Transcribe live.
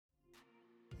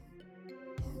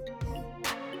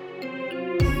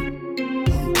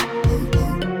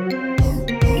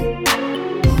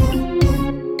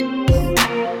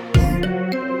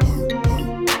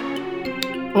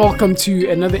Welcome to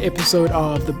another episode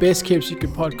of the Best Kept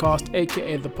Secret podcast,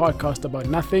 aka the podcast about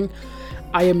nothing.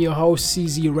 I am your host,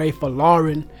 CZ Ray for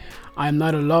Lauren. I am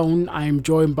not alone. I am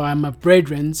joined by my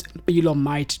brethren, Bilo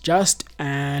Might Just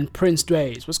and Prince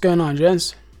Dways. What's going on,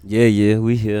 gents? Yeah,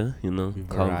 we here,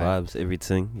 calm right. vibes,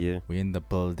 everything, yeah. We in the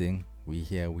building, we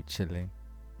here, we chilling.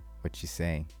 What you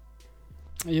saying?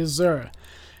 Yes, sir.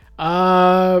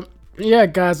 Yeah,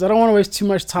 guys, I don't want to waste too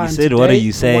much time. You said, today. what are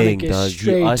you saying, dog?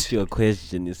 Straight. You asked you a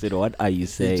question. You said, what are you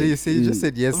saying? You just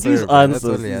said yes, Please sir.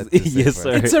 answer. Yes, say,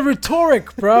 sir. It's a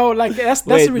rhetoric, bro. Like that's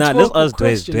Wait, a rhetorical let's ask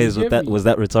question. Dways, was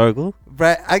that rhetorical?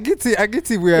 Right, I get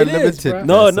it. We are It is, limited. bruh.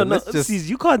 No. let's just- See,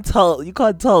 you can't tell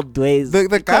Dways.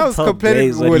 The guy who's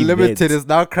complaining what we're he limited meant. is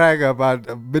now crying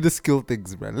about minuscule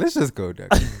things, man. Let's just go there.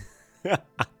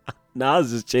 Nah, I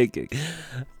was just checking.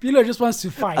 Bilo just wants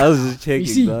to fight. I was just checking,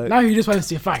 You see, dog. now he just wants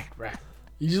to fight, right?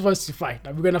 He just wants to fight.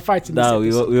 Like, we're gonna fight in this Nah,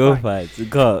 episode. we will fight.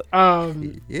 Go.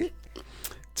 Yeah.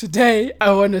 Today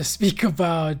I want to speak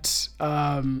about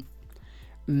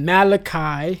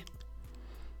Malachi,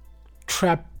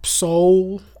 trap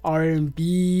soul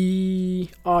R&B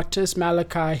artist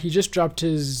Malachi. He just dropped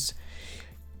his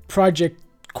project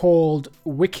called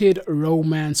Wicked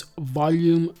Romance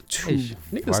Volume 2.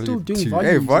 Niggas still doing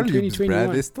volumes in 2021.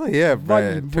 bruh. They're still here, bruh.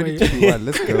 Volume, boy. 2021,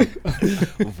 let's go.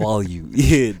 Volume.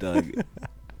 Yeah, dog.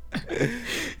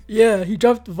 Yeah, he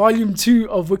dropped Volume 2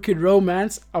 of Wicked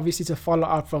Romance. Obviously, to follow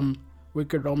up from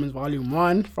Wicked Romance Volume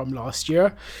 1 from last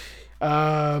year.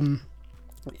 Yeah,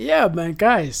 man,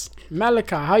 guys.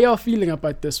 Malachi, how y'all feeling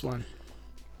about this one?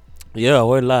 Yeah, I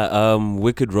won't lie.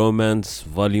 Wicked Romance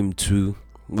Volume 2.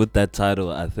 With that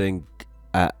title, I think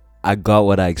I got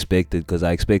what I expected, because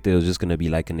I expected it was just going to be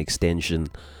like an extension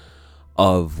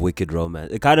of Wicked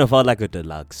Romance. It kind of felt like a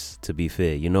deluxe, to be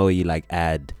fair. You know, you like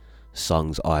add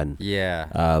songs on.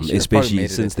 Yeah. Especially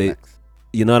since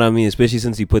you know what I mean? Especially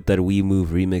since he put that We Move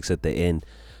remix at the end.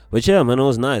 But yeah, man, it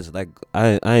was nice. Like,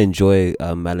 I enjoy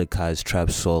Malachi's trap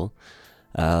soul.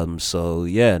 So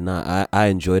yeah, I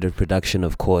enjoyed the production,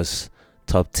 of course,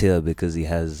 top tier, because he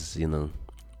has,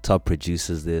 top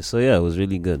producers there. So yeah, it was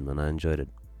really good, man. I enjoyed it.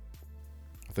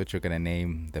 I thought you were gonna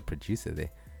name the producer there.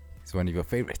 He's one of your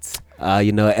favorites.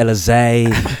 Elazay,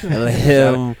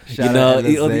 Elahim, Shout out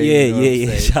Elazay,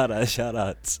 yeah. Shout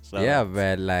out. Yeah,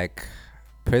 but like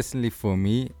personally for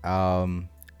me,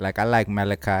 like I like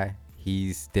Malachi.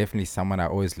 He's definitely someone I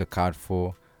always look out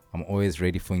for. I'm always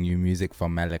ready for new music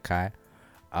from Malachi.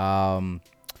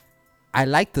 I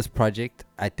like this project.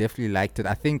 I definitely liked it.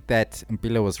 I think that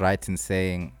Mpilo was right in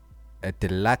saying a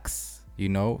deluxe,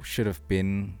 should have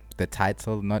been the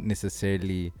title, not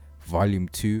necessarily Volume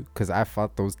 2, because I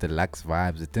felt those deluxe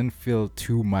vibes. It didn't feel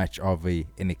too much of an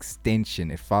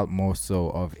extension. It felt more so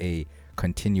of a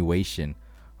continuation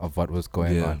of what was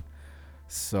going on.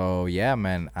 So yeah,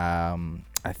 man.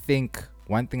 I think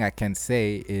one thing I can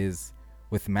say is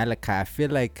with Malachi, I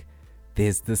feel like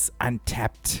there's this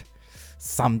untapped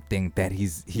something that he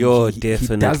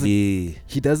definitely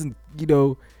he doesn't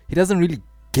really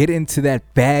get into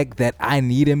that bag that I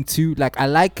need him to. Like, I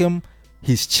like him,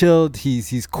 he's chilled,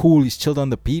 he's cool, he's chilled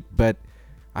on the beat, but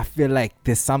I feel like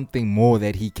there's something more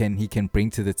that he can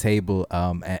bring to the table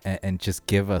and just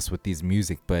give us with his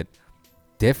music. But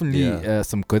definitely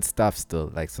some good stuff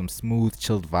still, like some smooth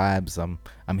chilled vibes.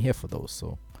 I'm here for those.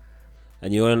 So,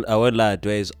 and I won't lie,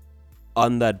 Dways,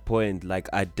 on that point, like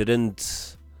I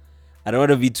don't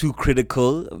want to be too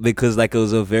critical, because like it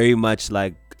was a very much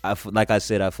like I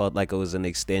felt like it was an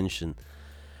extension.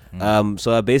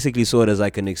 So I basically saw it as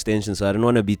like an extension. So I don't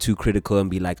want to be too critical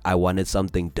and be like, I wanted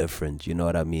something different. You know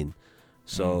what I mean?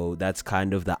 So that's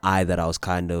kind of the eye that I was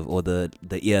or the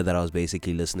ear that I was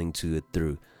basically listening to it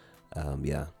through.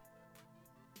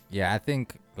 Yeah, I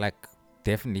think like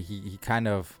definitely he kind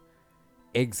of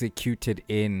executed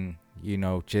in,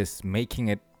 just making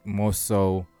it more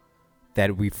so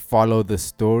that we follow the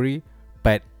story,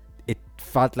 but it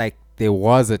felt like there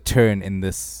was a turn in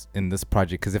this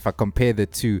project. Because if I compare the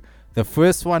two, the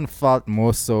first one felt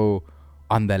more so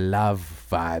on the love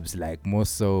vibes, like more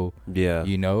so,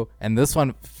 and this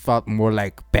one felt more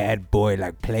like bad boy,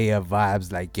 like player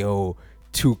vibes, like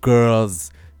two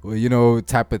girls,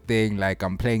 type of thing. Like,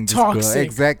 I'm playing this girl,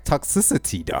 exact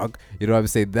toxicity, dog. You know what I'm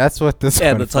saying? That's what this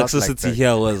one the felt toxicity like,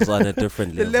 here was on a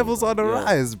different level. The levels on the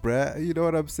rise, bruh. You know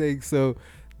what I'm saying? So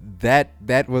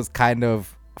that was kind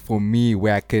of, for me,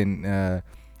 where I can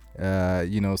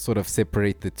sort of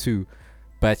separate the two.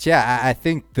 But yeah, I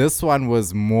think this one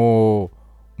was more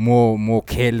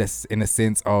careless, in a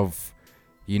sense of,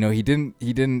 he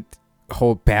didn't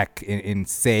hold back in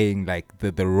saying like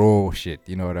the raw shit.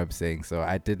 You know what I'm saying? So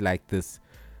I did like this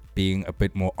being a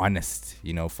bit more honest,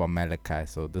 you know, from Malachi.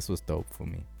 So this was dope for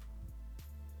me.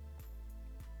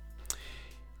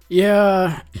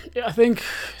 Yeah, I think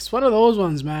it's one of those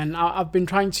ones, man. I've been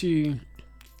trying to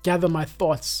gather my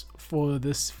thoughts for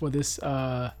this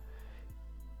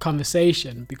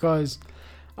conversation, because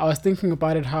I was thinking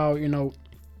about it, how, you know,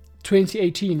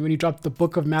 2018 when he dropped the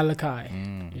Book of Malachi,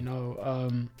 you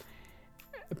know,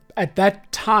 at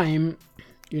that time,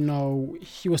 you know,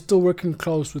 he was still working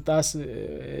close with us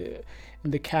in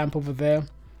the camp over there,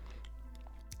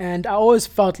 and I always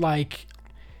felt like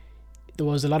there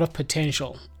was a lot of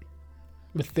potential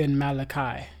within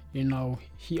Malachi. You know,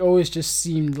 he always just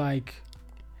seemed like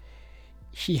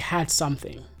he had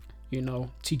something, you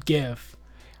know, to give,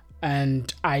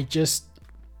 and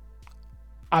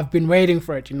I've been waiting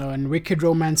for it, you know. And Wicked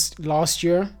Romance last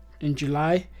year in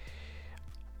July,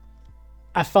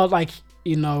 I felt like,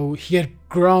 you know, he had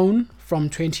grown from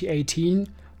 2018,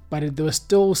 but there was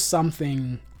still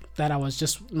something that I was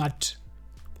just not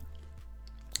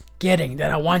getting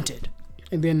that I wanted.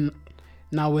 And then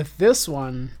now with this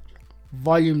one,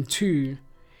 Volume 2,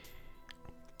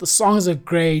 the songs are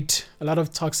great. A lot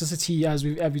of toxicity, as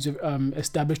we've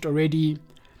established already.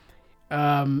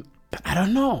 But I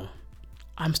don't know.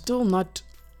 I'm still not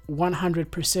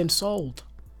 100% sold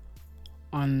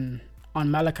on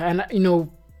Malachi. And, you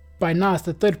know, by now, it's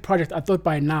the third project. I thought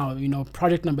by now, you know,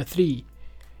 project number 3.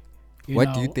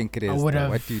 What do you think it is? What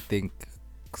do you think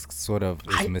sort of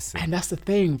is missing? And that's the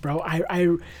thing, bro.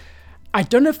 I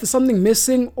don't know if there's something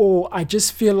missing, or I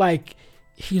just feel like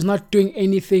he's not doing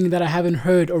anything that I haven't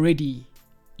heard already,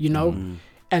 you know?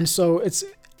 And so it's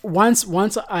once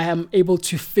I am able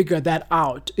to figure that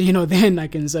out, you know, then I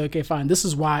can say, okay, fine, this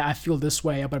is why I feel this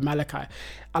way about Malachi.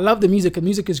 I love the music. The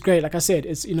music is great. Like I said,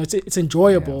 it's, you know, it's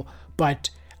enjoyable,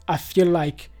 but I feel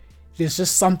like there's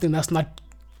just something that's not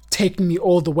taking me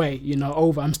all the way, you know,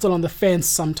 over. I'm still on the fence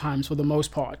sometimes, for the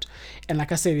most part. And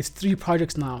like I said, it's 3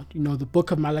 projects now, you know, the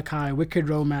Book of Malachi, Wicked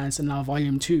Romance, and now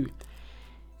Volume 2.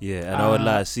 Yeah, and I would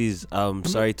like,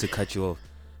 sorry to cut you off.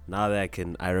 Now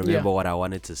that I remember what I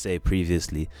wanted to say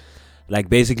previously. Like,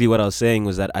 basically what I was saying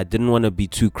was that I didn't want to be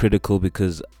too critical,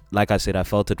 because, like I said, I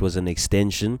felt it was an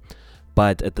extension.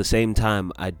 But at the same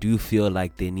time, I do feel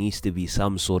like there needs to be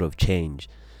some sort of change.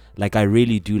 Like, I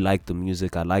really do like the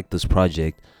music. I like this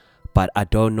project. But I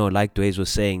don't know, like Dwayne was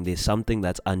saying, there's something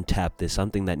that's untapped. There's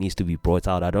something that needs to be brought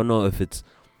out. I don't know if it's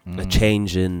a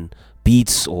change in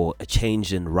beats or a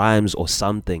change in rhymes or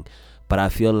something. But I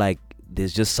feel like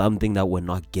there's just something that we're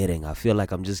not getting. I feel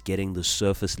like I'm just getting the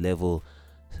surface level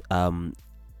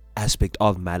aspect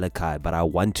of Malachi. But I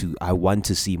want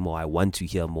to see more. I want to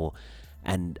hear more.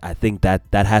 And I think that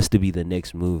has to be the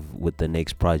next move with the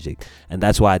next project. And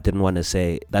that's why I didn't want to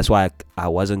say, that's why I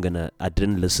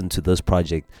didn't listen to this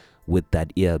project with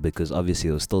that ear, because obviously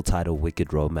it was still titled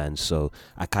Wicked Romance. So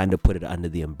I kind of put it under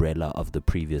the umbrella of the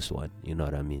previous one. You know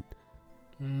what I mean?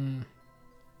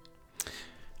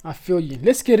 I feel you.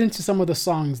 Let's get into some of the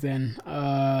songs then.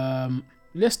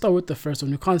 Let's start with the first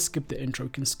one. We can't skip the intro.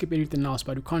 We can skip anything else,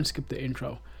 but we can't skip the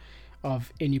intro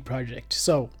of any project.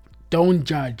 So, Don't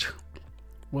Judge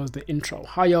was the intro.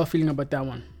 How y'all feeling about that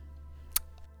one?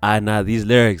 Nah, these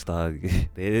lyrics, dog,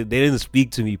 they didn't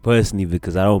speak to me personally,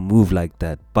 because I don't move like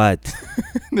that. But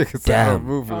damn, I don't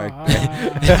move like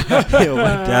that. Yo,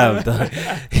 but damn, dog.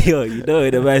 Yo, you know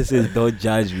when the man says don't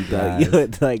judge me, dog. Yo,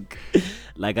 it's like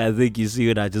I think you see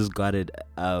when I just got it,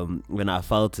 when I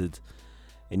felt it,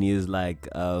 and he was like,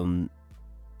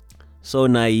 so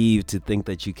naive to think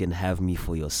that you can have me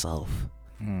for yourself.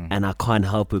 And I can't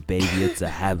help it, baby, it's a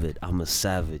habit. I'm a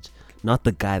savage, not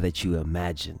the guy that you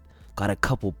imagine. Got a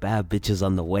couple bad bitches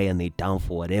on the way and they down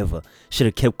for whatever. Should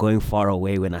have kept going far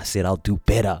away when I said I'll do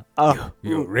better.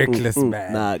 You're reckless,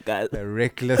 man. Nah, guys. A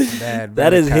reckless man.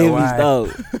 That is heavy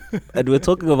stuff. And we're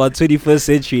talking about 21st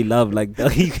century love. Like,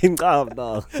 dog, you can calm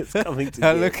down. It's coming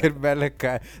together. Now look at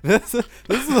Malachi. This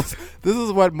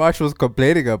is what Marsh was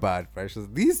complaining about, precious.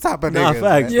 These type of niggas.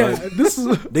 Facts, Yeah, this is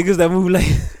niggas that move like...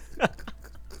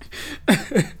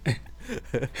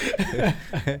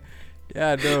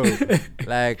 Yeah, no.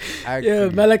 Like,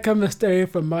 Malachi Mysterio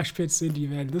from Mosh Pit City,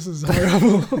 man. This is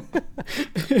horrible.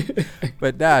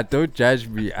 But nah, don't judge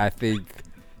me. I think,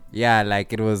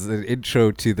 like, it was an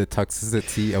intro to the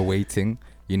toxicity awaiting,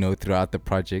 you know, throughout the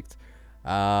project.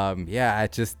 I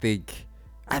just think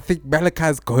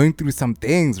Malachi's going through some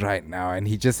things right now, and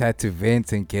he just had to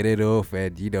vent and get it off.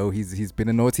 And, you know, he's been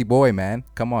a naughty boy, man.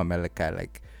 Come on, Malachi.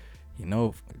 Like, you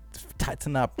know,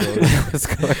 tighten up, bro. What's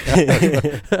going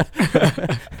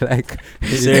on? Like,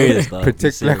 serious,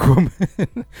 protect black women.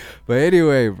 But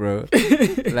anyway, bro,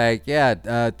 like,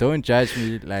 don't judge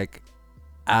me. Like,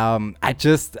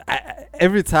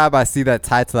 Every time I see that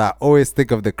title, I always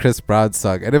think of the Chris Brown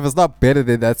song, and if it's not better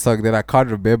than that song, then I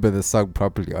can't remember the song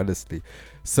properly, honestly.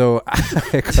 So I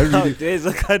can't really. There's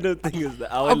a kind of thing is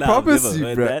that I promise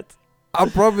you, bro. that. I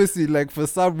promise you, like, for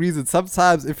some reason,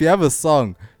 sometimes if you have a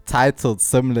song titled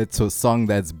similar to a song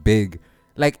that's big,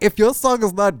 like, if your song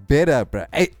is not better, bro,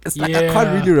 it's like I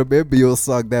can't really remember your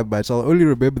song that much. I'll only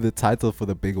remember the title for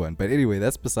the big one. But anyway,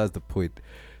 that's besides the point.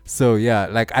 So yeah,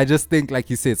 like, I just think, like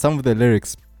you said, some of the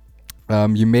lyrics,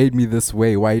 you made me this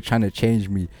way, why are you trying to change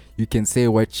me? You can say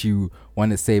what you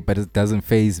want to say, but it doesn't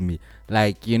faze me.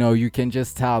 Like, you know, you can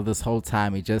just tell this whole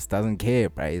time he just doesn't care,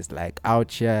 bro. He's like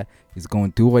out here, he's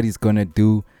going to do what he's going to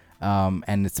do.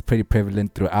 And it's pretty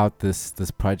prevalent throughout this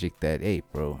project that, hey,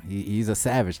 bro, he's a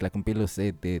savage. Like Mpilo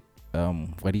said that,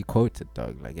 what he quoted,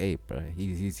 dog. Like, hey, bro,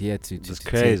 he's here to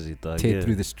crazy, dog. Take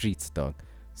through the streets, dog.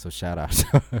 So shout out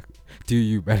to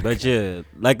you, man. But yeah,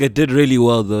 like, it did really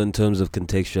well though in terms of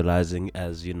contextualizing,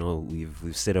 as you know, we've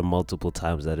said it multiple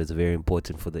times that it's very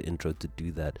important for the intro to do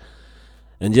that.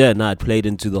 And yeah, it played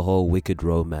into the whole wicked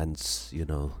romance, you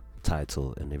know,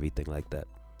 title and everything like that.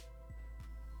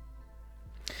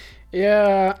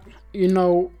 Yeah, you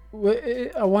know,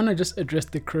 I want to just address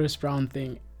the Chris Brown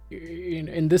thing.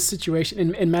 In this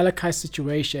situation, in Malachi's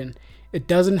situation, it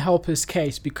doesn't help his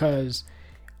case because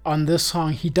on this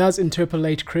song, he does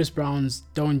interpolate Chris Brown's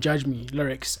Don't Judge Me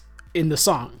lyrics in the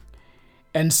song.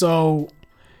 And so,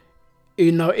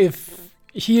 you know, if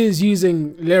he is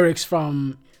using lyrics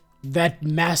from that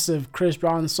massive Chris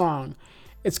Brown song,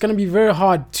 it's going to be very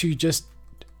hard to just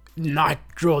not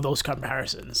draw those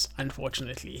comparisons,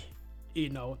 unfortunately. You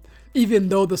know, even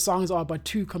though the songs are about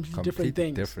two completely different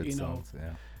things, you know, songs,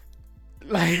 yeah.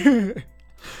 Like,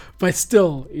 but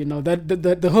still, you know, that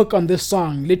the hook on this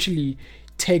song literally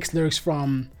takes lyrics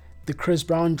from the Chris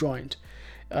Brown joint.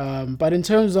 But in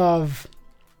terms of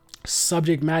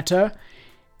subject matter,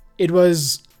 it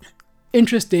was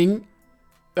interesting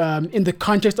in the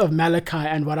context of Malachi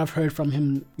and what I've heard from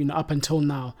him, you know, up until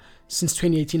now, since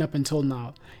 2018 up until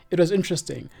now. It was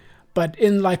interesting. But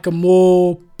in like a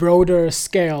more broader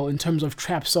scale in terms of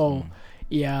trap soul,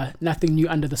 yeah, nothing new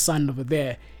under the sun over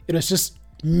there. It was just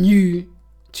new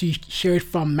to hear it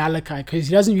from Malachi because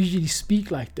he doesn't usually speak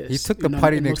like this. He took the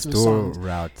Party Next Door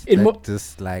route.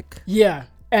 Just like... Yeah.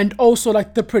 And also,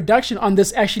 like, the production on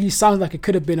this actually sounds like it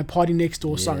could have been a Party Next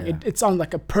Door song. It sounds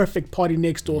like a perfect Party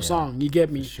Next Door song. You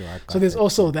get me? Sure, so there's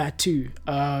also that too.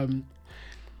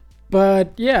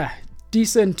 But yeah,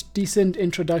 decent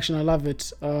introduction. I love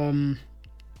it.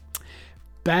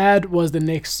 Bad was the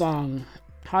next song.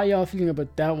 How y'all feeling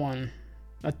about that one?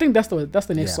 I think that's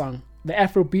the next song. The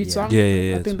Afrobeat song.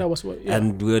 Yeah. I think that was what. Yeah.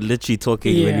 And we were literally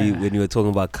talking when you were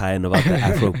talking about Kai and about the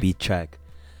Afrobeat track.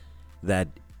 That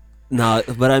now,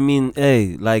 but I mean,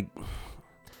 hey, like,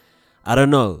 I don't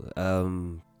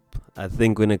know. I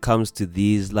think when it comes to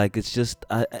these, like, it's just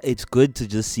it's good to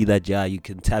just see that you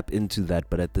can tap into that,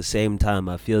 but at the same time,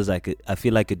 I feel like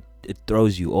it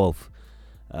throws you off.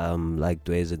 Like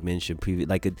Dwayne had mentioned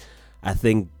previously, I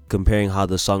think comparing how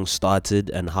the song started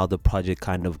and how the project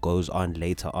kind of goes on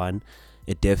later on,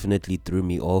 it definitely threw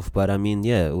me off. But I mean,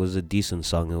 yeah, it was a decent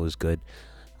song. It was good.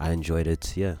 I enjoyed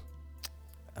it. Yeah.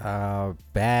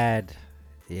 Bad.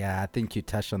 Yeah, I think you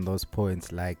touched on those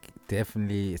points. Like,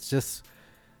 definitely, it's just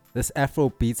this Afro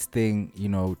beats thing, you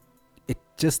know, it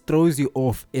just throws you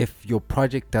off if your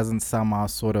project doesn't somehow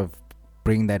sort of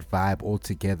bring that vibe all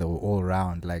together or all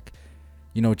around. Like,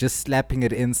 you know, just slapping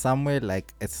it in somewhere,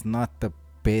 like, it's not the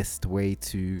best way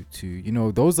to you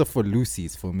know, those are for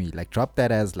Lucy's for me. Like, drop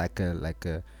that as like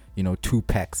a you know,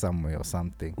 2-pack somewhere or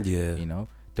something. Yeah. You know,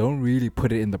 don't really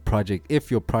put it in the project if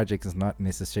your project is not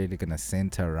necessarily going to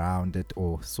center around it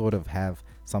or sort of have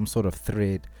some sort of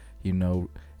thread, you know,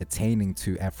 attaining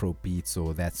to Afro beats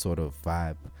or that sort of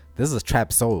vibe. This is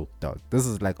trap soul, dog. This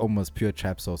is like almost pure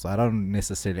trap soul. So I don't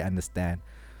necessarily understand,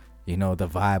 you know, the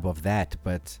vibe of that.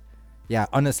 But yeah,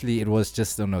 honestly, it was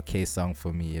just an okay song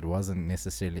for me. It wasn't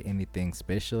necessarily anything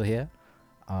special here.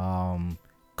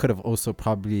 Could have also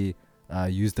probably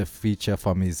used a feature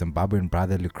from his Zimbabwean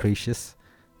brother Lucretius.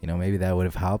 You know, maybe that would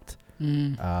have helped.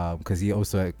 Because he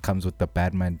also comes with the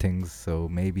Batman things. So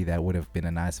maybe that would have been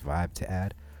a nice vibe to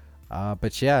add.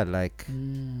 But yeah, like,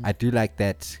 I do like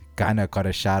that Ghana got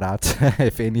a shout out,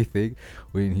 if anything,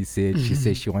 when she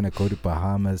said she want to go to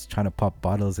Bahamas, trying to pop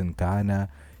bottles in Ghana.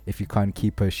 If you can't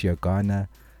keep her, she'll Ghana.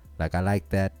 Like, I like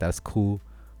that. That's cool.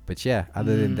 But yeah,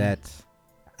 other than that,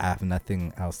 I have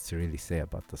nothing else to really say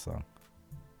about the song.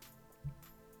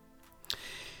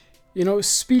 You know,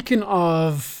 speaking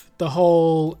of the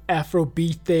whole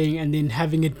Afrobeat thing and then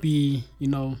having it be, you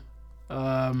know,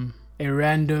 a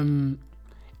random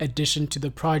addition to the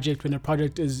project when the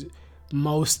project is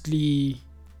mostly,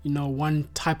 one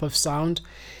type of sound.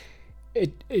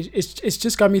 It's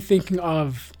just got me thinking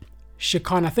of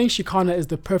Shikana. I think Shikana is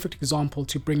the perfect example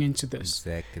to bring into this.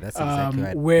 Exactly. That's exactly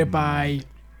right. Whereby,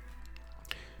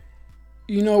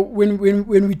 when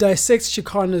we dissect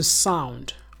Shikana's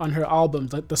sound on her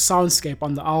albums, like the soundscape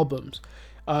on the albums,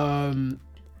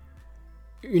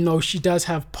 she does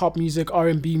have pop music,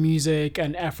 R&B music,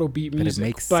 and Afrobeat music. But it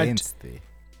makes sense there.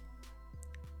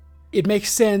 It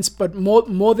makes sense, but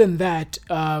more than that,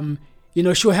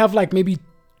 she'll have like maybe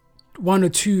one or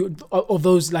two of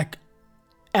those like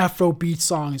Afrobeat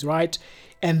songs, right?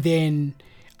 And then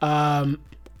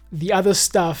the other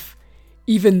stuff,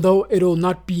 even though it'll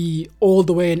not be all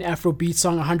the way an Afrobeat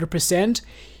song 100%,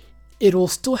 it'll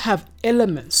still have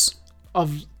elements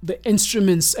of the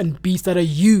instruments and beats that are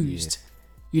used,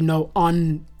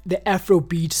 on the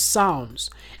Afrobeat sounds.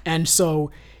 And so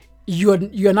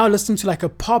you're now listening to like a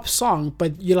pop song,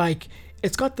 but you're like,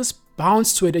 it's got this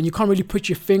bounce to it and you can't really put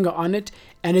your finger on it,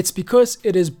 and it's because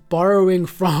it is borrowing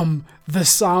from the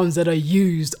sounds that are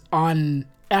used on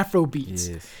Afrobeats.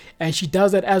 Yes. And she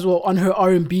does that as well on her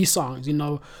R&B songs,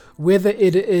 whether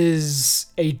it is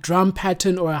a drum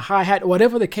pattern or a hi-hat,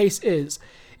 whatever the case is,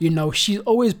 she's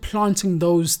always planting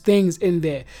those things in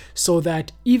there so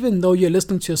that even though you're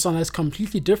listening to a song that's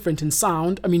completely different in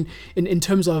sound, I mean in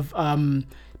terms of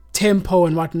tempo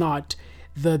and whatnot,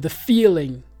 the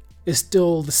feeling is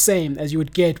still the same as you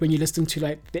would get when you're listening to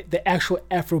like the actual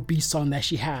Afrobeat song that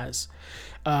she has.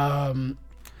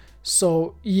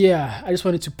 So yeah, I just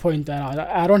wanted to point that out.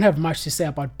 I don't have much to say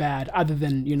about Bad other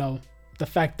than, the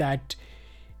fact that,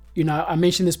 I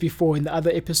mentioned this before in the other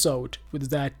episode, with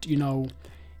that,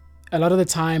 a lot of the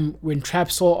time when trap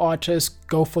soul artists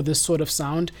go for this sort of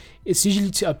sound, it's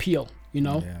usually to appeal.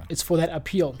 It's for that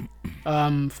appeal,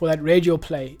 for that radio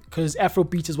play, because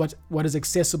Afrobeat is what is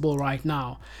accessible right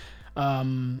now.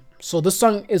 So this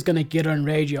song is gonna get on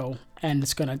radio, and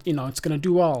it's gonna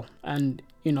do well, and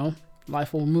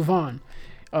life will move on.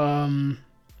 The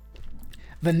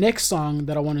next song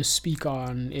that I want to speak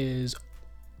on is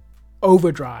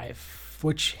Overdrive,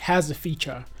 which has a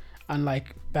feature,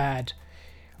 unlike Bad.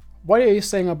 What are you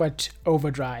saying about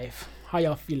Overdrive? How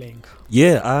y'all feeling?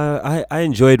 Yeah, I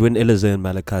enjoyed when Ilize and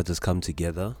Malachi just come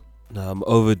together.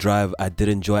 Overdrive, I did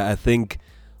enjoy. I think,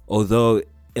 although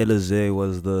Ilize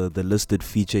was the listed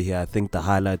feature here, I think the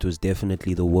highlight was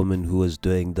definitely the woman who was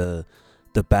doing the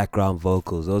background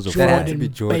vocals. Those were Jordan had to be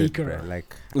Jordan, Baker. Bro.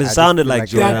 Like it sounded like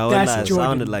Jordan. That's Jordan. It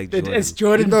sounded like Jordan. It's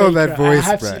Jordan. You know Baker. that voice, I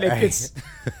have bro. to, like, it's,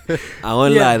 I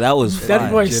won't lie, that was fine.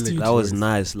 That voice, dude. That was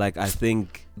nice. Like, I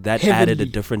think that Heavenly. added a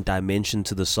different dimension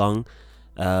to the song.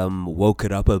 Woke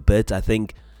it up a bit. I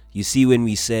think you see when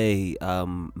we say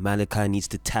Malachi needs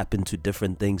to tap into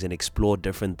different things and explore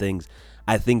different things,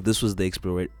 I think this was the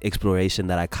exploration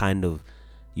that I kind of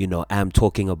am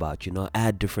talking about.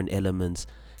 Add different elements,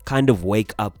 kind of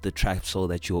wake up the trap soul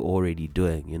that you're already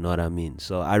doing. You know what I mean?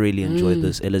 So I really enjoyed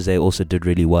this. Ilize also did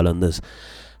really well on this.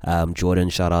 Jordan,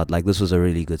 shout out. Like, this was a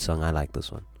really good song. I like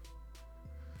this one.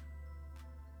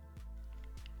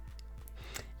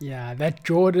 Yeah, that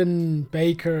Jordan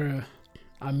Baker.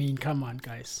 I mean, come on,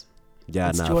 guys. Yeah,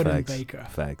 it's Jordan facts. Baker.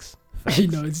 Facts.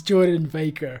 It's Jordan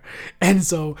Baker. And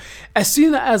so as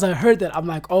soon as I heard that, I'm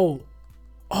like, oh,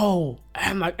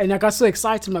 and I got so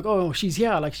excited. I'm like, oh, she's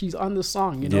here. Like, she's on the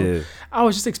song, Yeah. I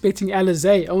was just expecting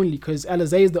Ilize only, because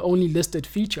Ilize is the only listed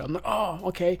feature. I'm like, oh,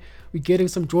 okay, we're getting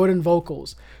some Jordan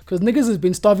vocals. Because niggas has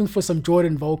been starving for some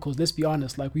Jordan vocals. Let's be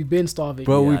honest. Like, we've been starving.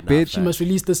 Bro, we've been. She must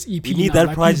release this EP. We need now. that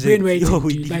Like, project. We've been waiting,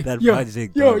 We dude. need Like, that yo,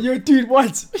 project. Yo, dude,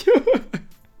 what?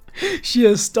 She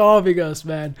is starving us,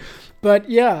 man. But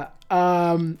yeah,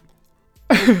 the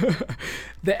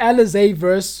Ilize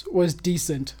verse was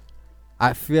decent.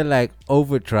 I feel like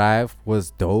Overdrive was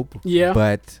dope. Yeah.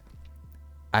 But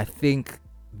I think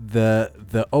the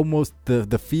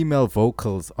female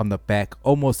vocals on the back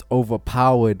almost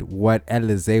overpowered what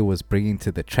Ilize was bringing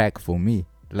to the track for me.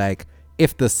 Like,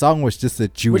 if the song was just a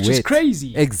duet, which is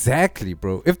crazy. Exactly,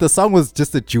 bro. If the song was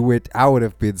just a duet, I would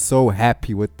have been so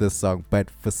happy with this song.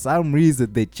 But for some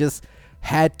reason, they just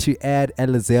had to add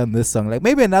Ilize on this song. Like,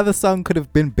 maybe another song could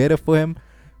have been better for him,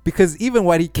 because even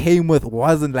what he came with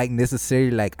wasn't like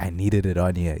necessarily like I needed it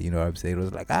on here. You know what I'm saying? It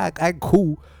was like, I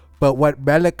cool. But what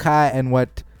Malachi and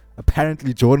what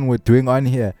apparently Jordan were doing on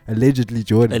here, allegedly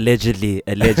Jordan Jordan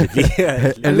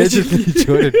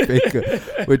Baker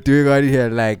were doing on here,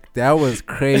 like, that was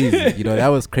crazy. That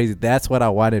was crazy. That's what I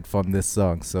wanted from this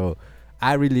song. So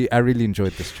I really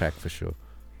enjoyed this track for sure.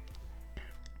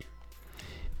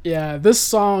 Yeah, this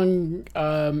song,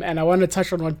 and I want to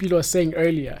touch on what Pilo was saying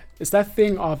earlier. It's that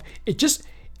thing of, it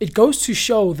it goes to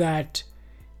show that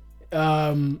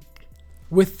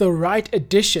with the right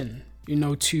addition,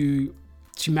 to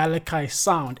Malachi's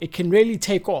sound, it can really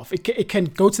take off. It can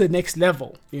go to the next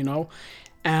level, And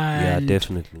Yeah,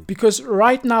 definitely. Because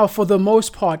right now, for the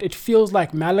most part, it feels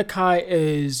like Malachi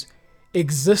is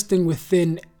existing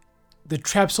within the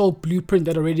trap soul blueprint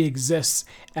that already exists,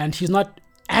 and he's not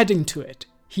adding to it.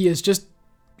 He is just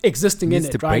existing in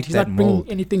it, right? He's not bringing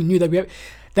anything new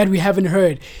that we haven't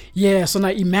heard. Yeah, so now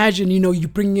imagine, you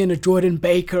bring in a Jordan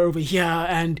Baker over here,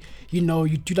 and you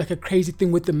do like a crazy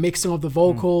thing with the mixing of the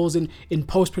vocals and in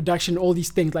post-production, all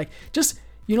these things, like just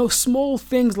small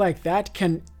things like that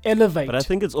can elevate. But I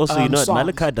think it's also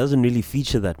Malachi doesn't really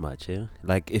feature that much. Yeah,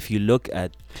 like if you look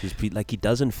at his he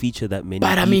doesn't feature that many.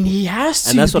 But I mean, he has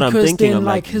to, and that's what I'm thinking. Then,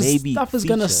 like his stuff is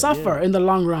gonna suffer in the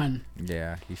long run.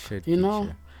 Yeah, he should.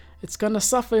 It's gonna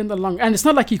suffer in the long, and it's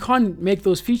not like he can't make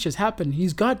those features happen.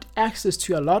 He's got access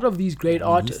to a lot of these great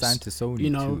artists. He signed to Sony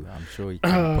too. I'm sure he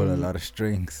can pull a lot of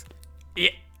strings.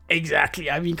 Yeah, exactly.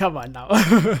 I mean, come on now.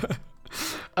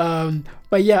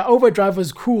 But yeah, Overdrive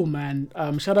was cool, man.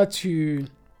 Shout out to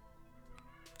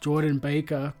Jordan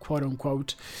Baker, quote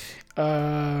unquote.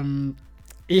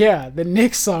 Yeah, the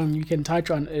next song you can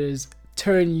touch on is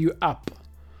Turn You Up.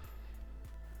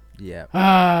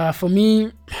 Yeah. For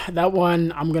me, that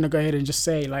one, I'm gonna go ahead and just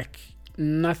say, like,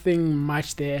 nothing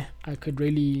much there I could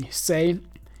really say.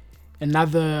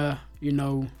 Another,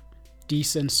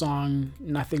 decent song,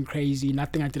 nothing crazy,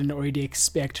 nothing I didn't already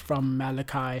expect from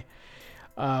Malachi.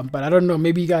 But I don't know,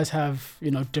 maybe you guys have,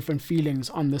 different feelings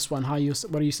on this one.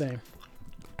 What are you saying?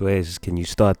 Dwayne, can you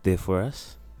start there for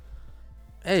us?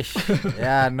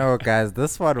 Yeah, no, guys,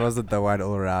 this one wasn't the one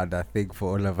all around, I think,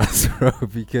 for all of us, bro,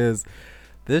 because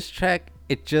this track,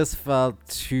 it just felt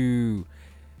too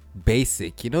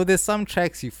basic. There's some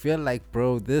tracks you feel like,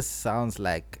 bro, this sounds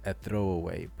like a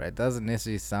throwaway, but it doesn't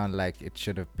necessarily sound like it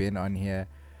should have been on here.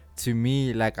 To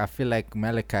me, like, I feel like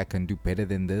Malachi can do better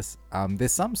than this.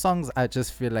 There's some songs I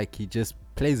just feel like he just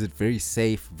plays it very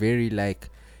safe, very like,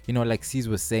 like C's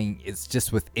was saying, it's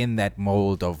just within that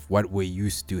mold of what we're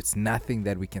used to. It's nothing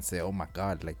that we can say, oh my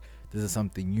God, like, this is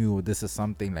something new, this is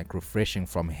something like refreshing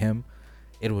from him.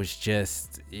 It was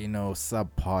just,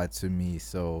 subpar to me.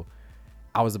 So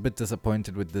I was a bit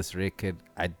disappointed with this record.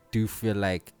 I do feel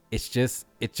like it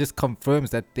just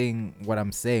confirms that thing, what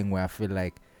I'm saying, where I feel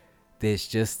like there's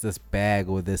just this bag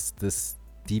or this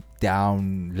deep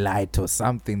down light or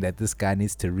something that this guy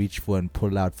needs to reach for and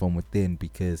pull out from within,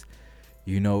 because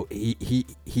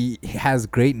he has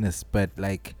greatness, but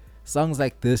like songs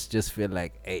like this just feel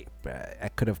like, hey, bro, I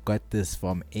could have got this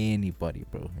from anybody,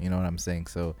 bro. You know what I'm saying?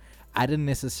 So I didn't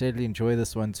necessarily enjoy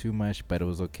this one too much, but it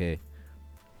was okay.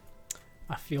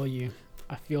 I feel you.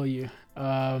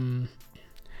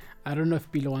 I don't know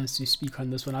if Bilo wants to speak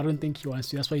on this one. I don't think he wants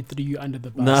to. That's why he threw you under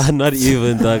the bus. Nah, not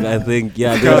even, dog. I think,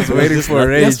 yeah. I was waiting for a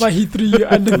rage. That's why he threw you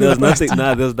under the bus.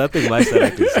 There's nothing much that I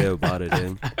can say about it. I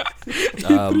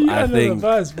think the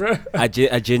bus, bro. I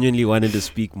genuinely wanted to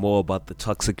speak more about the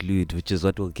toxic lewd, which is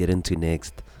what we'll get into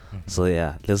next. So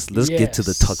yeah, let's get to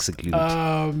the toxic lewd.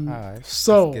 Right,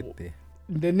 so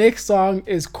the next song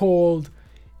is called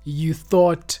 "You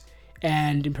Thought,"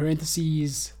 and in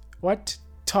parentheses, what?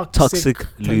 Toxic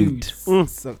lewd.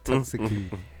 Toxic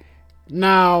lewd.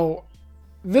 Now,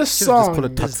 this song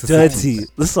is dirty.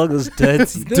 This song is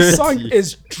dirty. This song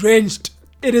is drenched.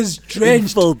 It is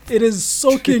drenched. It is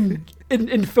soaking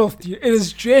in filth. It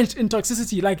is drenched in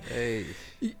toxicity. Like,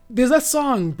 there's that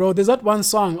song, bro. There's that one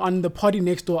song on the Party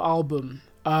Next Door album.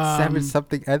 Savage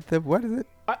something anthem. What is it?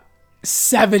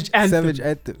 Savage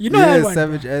Anthem. You know that one?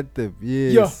 Savage Anthem.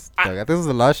 Yes. I think this is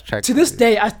the last track. To this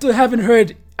day, I still haven't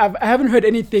heard. I haven't heard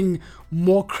anything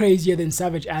more crazier than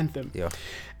Savage Anthem. Yeah.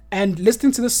 And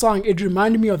listening to this song, it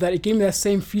reminded me of that. It gave me that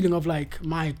same feeling of like,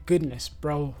 my goodness,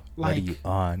 bro. Like, what are you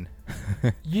on?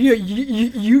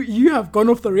 you have gone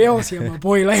off the rails here, my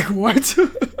boy. Like, what?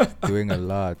 Doing a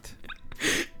lot.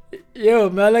 Yo,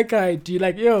 Malachi, do you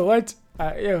like, what?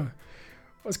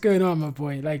 What's going on, my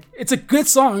boy? Like, it's a good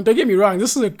song. Don't get me wrong.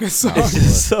 This is a good song. It's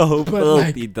just so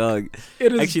filthy, dog.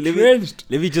 It is actually drenched.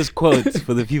 Let me just quote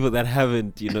for the people that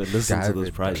haven't, listened to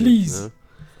those projects. Please. No?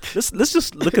 Let's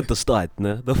just look at the start,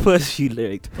 no? The first few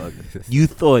lyrics, dog. You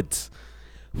thought,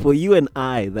 for you and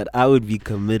I, that I would be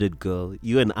committed, girl.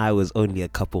 You and I was only a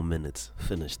couple minutes.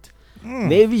 Finished.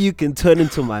 Maybe you can turn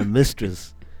into my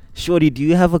mistress. Shorty, do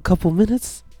you have a couple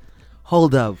minutes?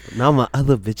 Hold up. Now my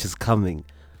other bitch is coming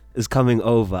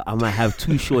over. I might have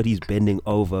two shorties bending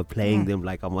over, playing them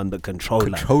like I'm on the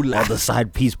controller. Or the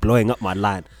side piece blowing up my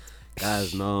line.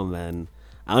 Guys, no, man.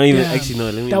 I don't even actually know.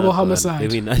 Let me double homicide.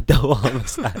 Maybe not double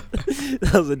homicide.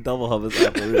 That was a double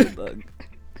homicide for real, dog.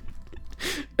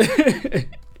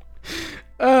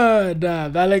 Nah,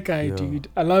 Malachi, Yo. dude.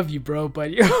 I love you, bro,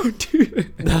 but yo,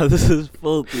 dude. No, this is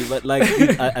filthy. But like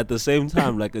at the same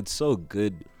time, like it's so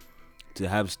good to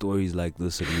have stories like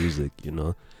this in music, you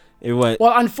know. Everyone,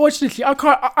 Well, unfortunately, I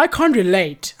can't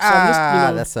relate. So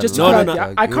I'm that's a just lie. put out No, there,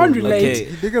 no, I can't you- relate.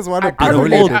 okay. Niggas want to I can't all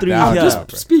relate. three I'm here, just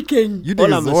bro. speaking. You All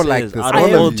niggas I'ma all say like is, this. out I of All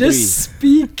all am of you. just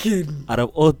speaking. out of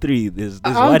all three, there's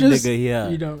I'm one just, nigga here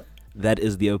you know. that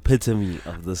is the epitome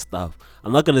of this stuff.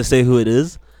 I'm not gonna say who it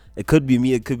is. It could be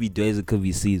me, it could be Dwayne, it could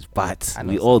be C's, but I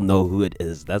know we all know who it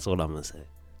is. That's all I'm gonna say.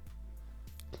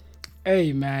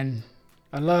 Hey, man.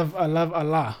 I love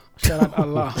Allah. Shout out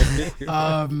Allah.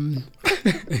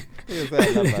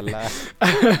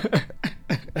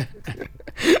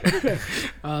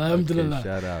 Alhamdulillah. Okay,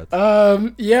 shout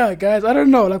out. Yeah, guys, I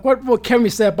don't know. Like, what more can we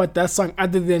say about that song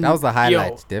other than That was the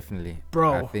highlight, yo, definitely,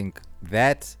 bro. I think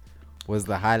that was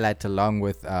the highlight, along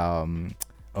with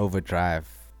Overdrive.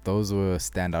 Those were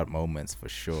standout moments for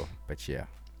sure. But yeah,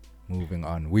 moving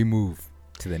on. We move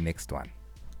to the next one.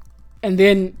 And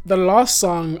then the last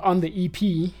song on the EP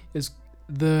is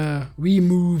the We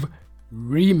Move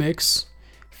remix,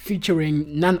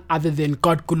 featuring none other than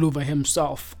God Guluva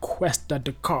himself, Questa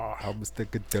Dakar. Mr.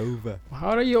 Godova.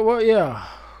 How do you? What? Yeah.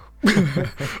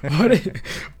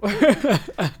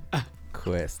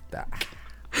 Questa.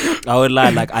 I would lie,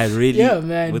 like I really, Yeah,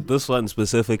 man. with this one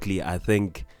specifically, I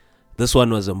think this one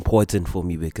was important for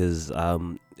me because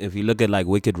if you look at like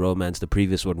Wicked Romance, the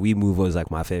previous one, We Move was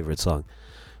like my favorite song.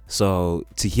 So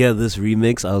to hear this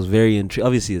remix, I was very intrigued.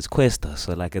 Obviously, it's Questa,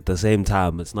 so like at the same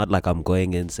time, it's not like I'm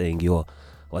going in saying, "Yo,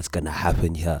 what's gonna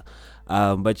happen here?"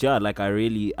 But yeah, like I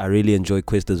really enjoy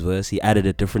Questa's verse. He added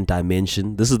a different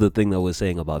dimension. This is the thing that we're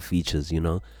saying about features, you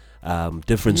know,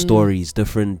 different stories,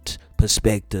 different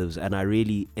perspectives, and I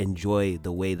really enjoy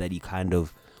the way that he kind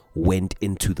of went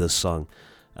into the song.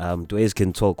 Dwayne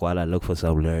can talk while I look for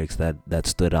some lyrics that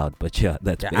stood out, but yeah,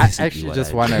 that's Yeah, I basically actually what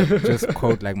just I want to just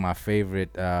quote like my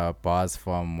favorite bars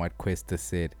from what Questa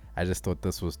said. I just thought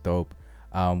this was dope.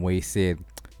 Where he said,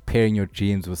 "Pairing your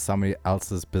dreams with somebody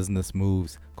else's business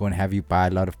moves, going to have you buy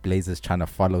a lot of blazers trying to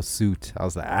follow suit." I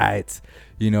was like, alright,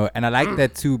 you know, and I like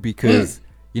that too because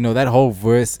you know that whole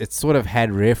verse, it sort of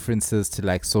had references to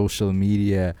like social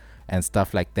media and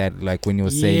stuff like that. Like when you were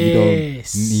saying you don't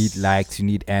need likes, you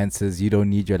need answers, you don't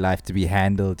need your life to be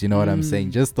handled. You know what I'm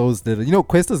saying? Just those little, you know,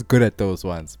 Questa's good at those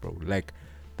ones, bro. Like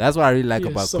that's what I really like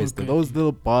about So Questa. good. Those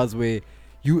little bars where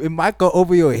it might go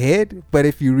over your head, but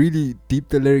if you really deep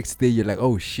the lyrics there, you're like,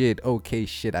 oh shit, okay,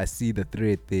 shit, I see the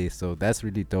thread there. So that's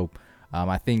really dope.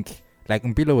 I think like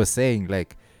Mpilo was saying,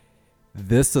 like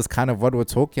this is kind of what we're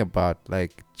talking about,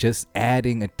 like just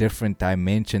adding a different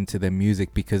dimension to the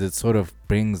music because it sort of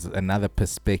brings another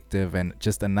perspective and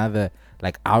just another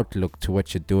like outlook to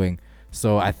what you're doing.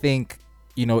 So I think,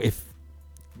 you know, if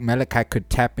Malachi could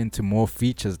tap into more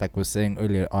features like we were saying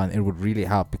earlier on, it would really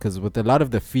help because with a lot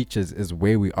of the features is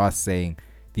where we are saying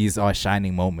these are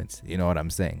shining moments, you know what I'm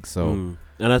saying? So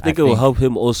and I think it will help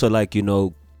him also, like, you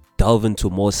know, delve into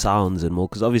more sounds and more,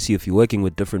 because obviously if you're working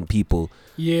with different people,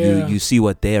 you see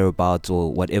what they're about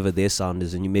or whatever their sound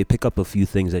is, and you may pick up a few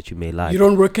things that you may like. You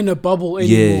don't work in a bubble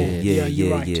anymore.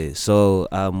 You're right. So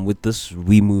with this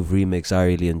We Move remix, I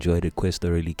really enjoyed it.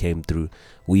 Questa really came through.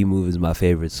 We Move is my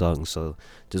favorite song, so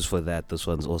just for that, this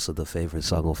one's also the favorite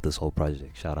song of this whole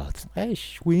project. Shout out.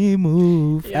 We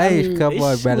move. Yeah, Come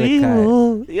on,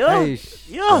 Malachi.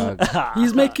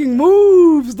 He's making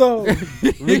moves though.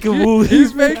 Making moves.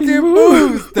 He's making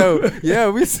moves though. Yeah,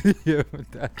 we see him.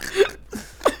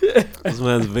 This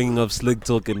man's bringing up slick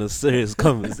talk in a serious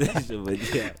conversation,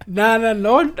 but yeah.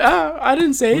 No. I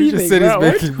didn't say We anything. just said he's What?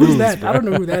 making Who's moves, that? bro. I don't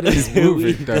know who that is. He's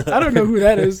moving though. I don't know who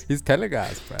that is. He's telling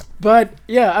us, bro. But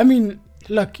yeah, I mean,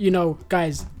 look, you know,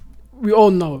 guys, we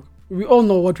all know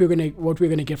what we're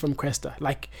gonna get from Questa.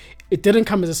 Like, it didn't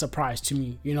come as a surprise to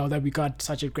me, you know, that we got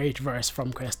such a great verse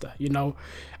from Questa. You know,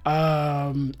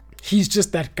 he's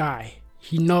just that guy.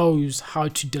 He knows how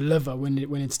to deliver when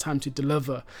it's time to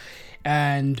deliver,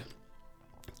 and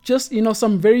just, you know,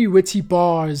 some very witty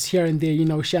bars here and there. You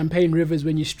know, champagne rivers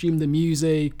when you stream the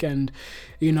music, and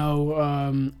you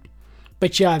know,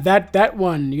 but yeah, that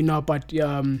one, you know, but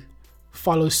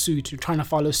follow suit, trying to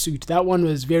follow suit. That one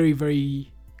was very,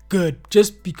 very good,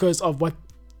 just because of what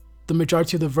the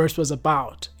majority of the verse was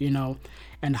about, you know,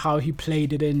 and how he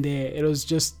played it in there. It was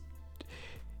just,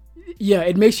 yeah,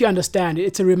 it makes you understand.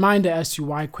 It's a reminder as to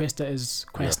why Questa is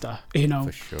Questa, you know.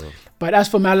 For sure. But as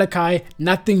for Malachi,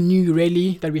 nothing new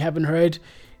really that we haven't heard.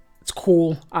 It's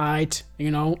cool, alright,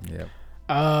 you know. Yeah.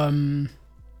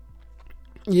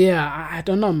 Yeah, I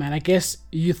don't know, man. I guess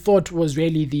you thought was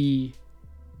really the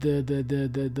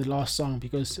the last song,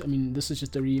 because I mean this is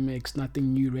just a remix,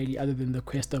 nothing new really other than the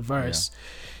Questa verse.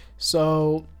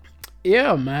 So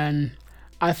yeah, man,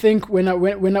 I think when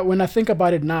I think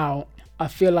about it now, I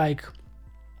feel like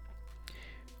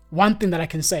one thing that I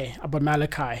can say about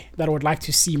Malachi that I would like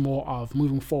to see more of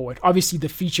moving forward, obviously the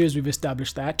features, we've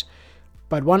established that,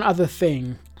 but one other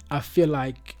thing I feel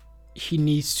like he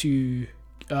needs to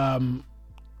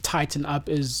tighten up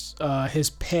is his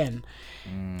pen.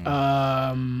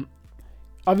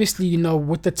 Obviously, you know,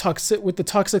 with the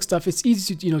toxic stuff, it's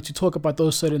easy to, you know, to talk about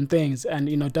those certain things, and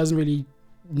you know, it doesn't really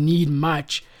need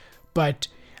much, but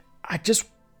I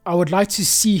would like to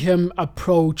see him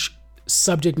approach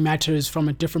subject matters from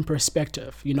a different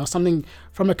perspective, you know, something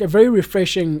from like a very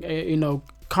refreshing you know,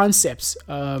 concepts,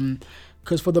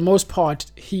 because for the most part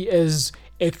he is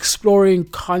exploring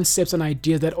concepts and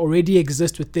ideas that already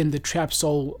exist within the trap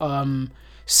soul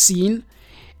scene.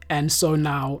 And so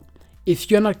now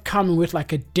if you're not coming with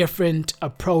like a different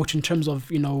approach in terms of,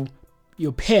 you know,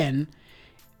 your pen,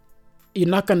 you're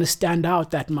not going to stand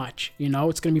out that much. You know,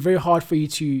 it's going to be very hard for you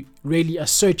to really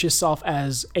assert yourself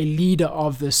as a leader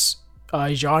of this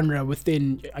genre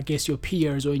within, I guess, your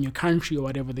peers or in your country or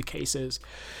whatever the case is.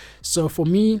 So for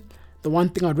me, the one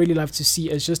thing I'd really love to see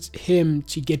is just him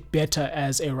to get better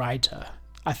as a writer.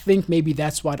 I think maybe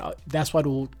that's what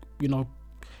will, you know,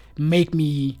 make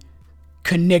me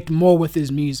connect more with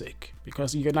his music,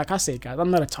 because you, like I said, guys,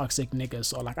 I'm not a toxic nigga,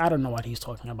 so like I don't know what he's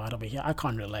talking about over here. I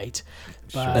can't relate.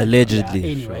 But, allegedly. yeah,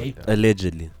 anyway.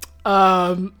 Allegedly.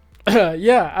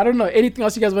 Yeah, I don't know. Anything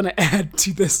else you guys want to add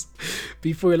to this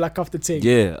before we lock off the tape?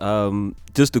 Yeah,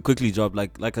 just to quickly drop,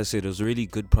 like I said, it was a really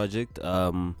good project.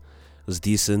 It was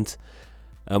decent.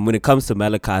 When it comes to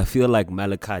Malachi, I feel like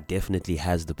Malachi definitely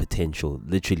has the potential,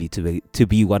 literally, to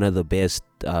be one of the best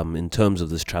in terms of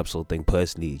this trap soul thing,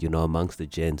 personally, you know, amongst the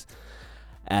gents.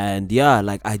 And yeah,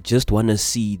 like I just want to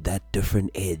see that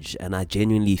different edge, and I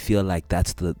genuinely feel like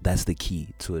that's the key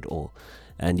to it all.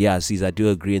 And yeah, see, I do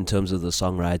agree in terms of the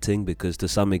songwriting, because to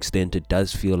some extent it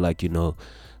does feel like, you know,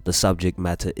 the subject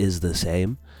matter is the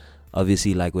same.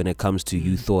 Obviously, like when it comes to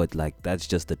You Thought, like that's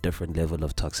just a different level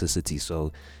of toxicity.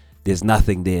 So there's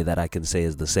nothing there that I can say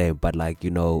is the same. But like, you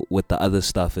know, with the other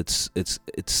stuff, it's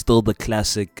still the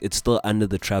classic. It's still under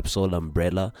the trap soul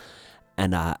umbrella.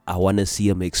 And I want to see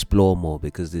him explore more,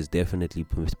 because there's definitely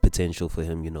potential for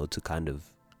him, you know, to kind of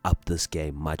up this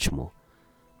game much more.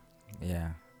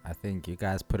 Yeah, I think you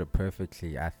guys put it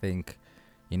perfectly. I think,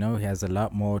 you know, he has a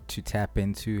lot more to tap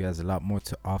into. He has a lot more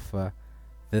to offer.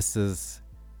 This is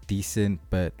decent,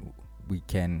 but we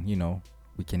can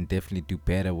definitely do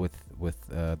better with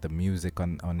the music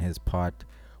on his part,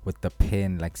 with the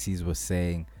pen, like C's was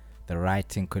saying. The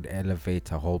writing could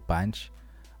elevate a whole bunch.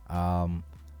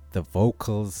 The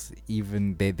vocals,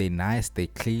 even they're nice, they're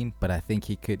clean, but I think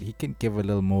he can give a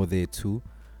little more there too.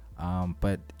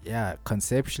 But yeah,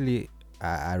 conceptually,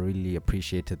 I really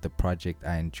appreciated the project.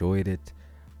 I enjoyed it.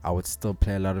 I would still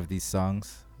play a lot of these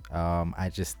songs. I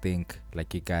just think,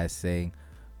 like you guys saying,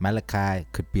 Malachi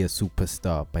could be a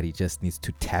superstar, but he just needs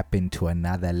to tap into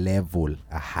another level,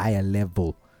 a higher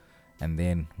level, and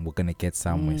then we're gonna get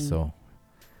somewhere. So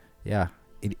yeah,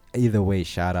 either way,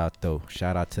 shout out to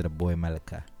the boy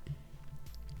Malachi.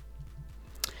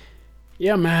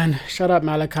 Yeah, man, shout out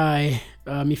Malachi.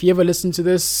 If you ever listen to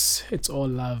this, it's all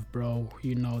love, bro.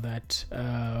 You know that.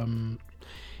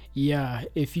 Yeah,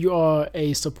 if you are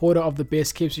a supporter of the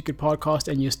Best Kept Secret podcast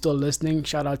and you're still listening,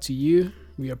 shout out to you.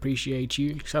 We appreciate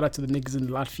you. Shout out to the niggas in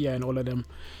Latvia and all of them.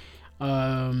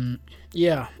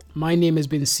 Yeah, my name has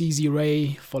been CZ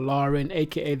Ray for Lauren,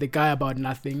 aka the guy about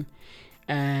nothing,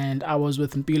 and I was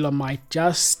with Mpilo Mike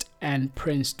Just and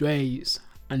Prince Dways.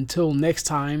 Until next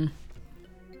time,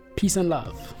 peace and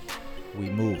love. We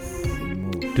move.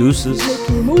 Deuces.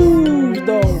 Making moves,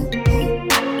 though.